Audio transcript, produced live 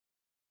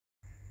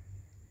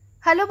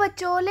Hello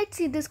बच्चों, let's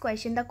see this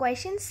question. The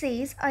question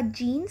says a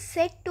gene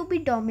said to be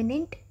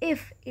dominant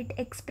if it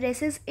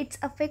expresses its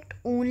effect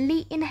only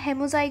in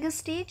homozygous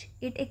stage,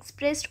 it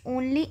expressed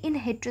only in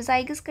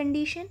heterozygous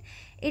condition,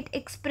 it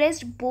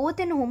expressed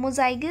both in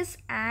homozygous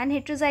and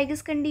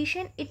heterozygous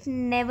condition, it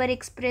never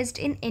expressed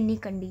in any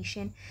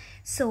condition.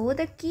 So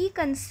the key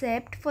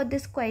concept for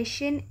this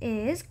question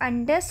is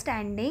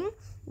understanding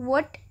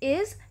what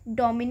is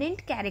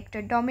dominant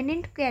character.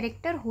 Dominant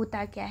character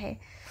होता क्या है?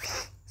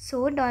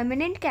 So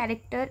dominant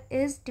character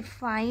is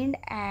defined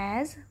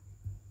as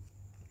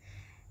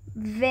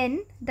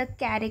when the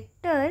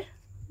character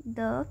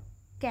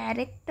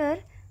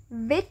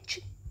which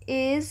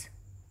is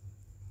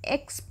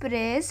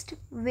expressed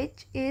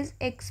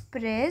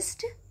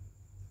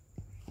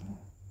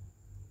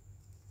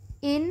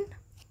in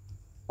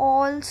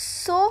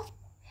also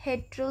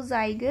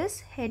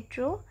heterozygous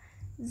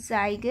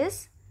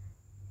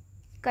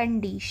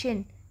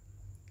condition.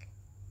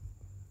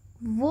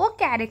 वो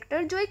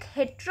character जो एक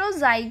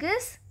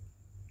heterozygous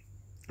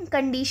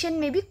condition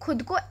में भी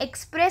खुद को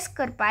एक्सप्रेस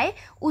कर पाए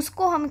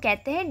उसको हम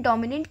कहते हैं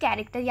डोमिनेंट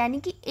कैरेक्टर. यानी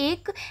कि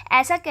एक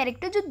ऐसा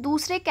कैरेक्टर जो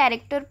दूसरे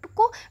कैरेक्टर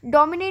को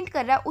डोमिनेट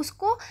कर रहा है,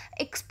 उसको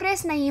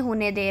एक्सप्रेस नहीं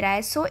होने दे रहा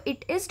है. So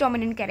it is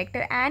dominant character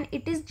and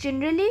it is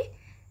generally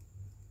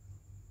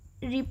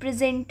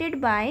represented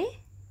by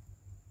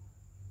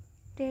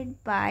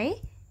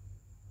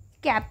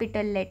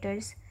capital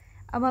letters.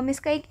 अब हम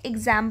इसका एक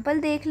एग्जाम्पल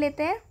देख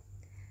लेते हैं.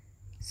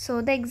 So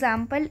the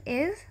example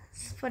is,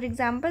 for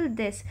example,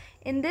 this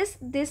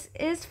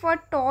is for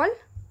tall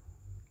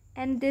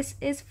and this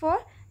is for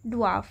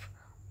dwarf.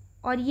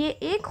 और ये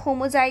एक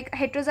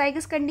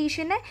हेट्रोजाइगस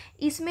कंडीशन है.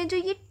 इसमें जो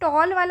ये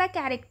टॉल वाला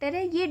कैरेक्टर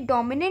है ये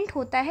डोमिनेंट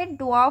होता है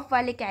ड्वार्फ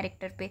वाले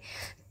कैरेक्टर पे.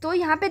 तो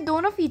यहाँ पे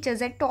दोनों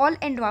फीचर्स है, tall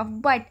and dwarf.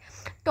 But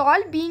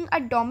toll being a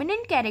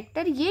dominant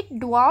character ये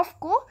ड्वार्फ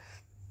को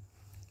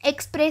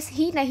एक्सप्रेस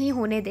ही नहीं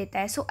होने देता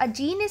है. सो a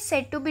gene is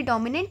said to be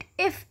dominant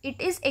if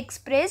it is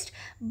expressed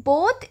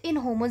both in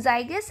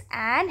homozygous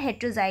and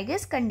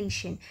heterozygous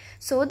condition.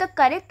 So the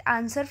correct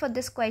answer for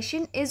this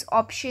question is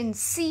option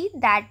C,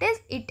 that is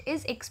it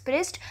is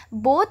expressed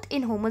both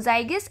in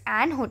homozygous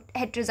and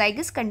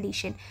heterozygous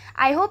condition.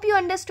 I hope you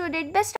understood it. Best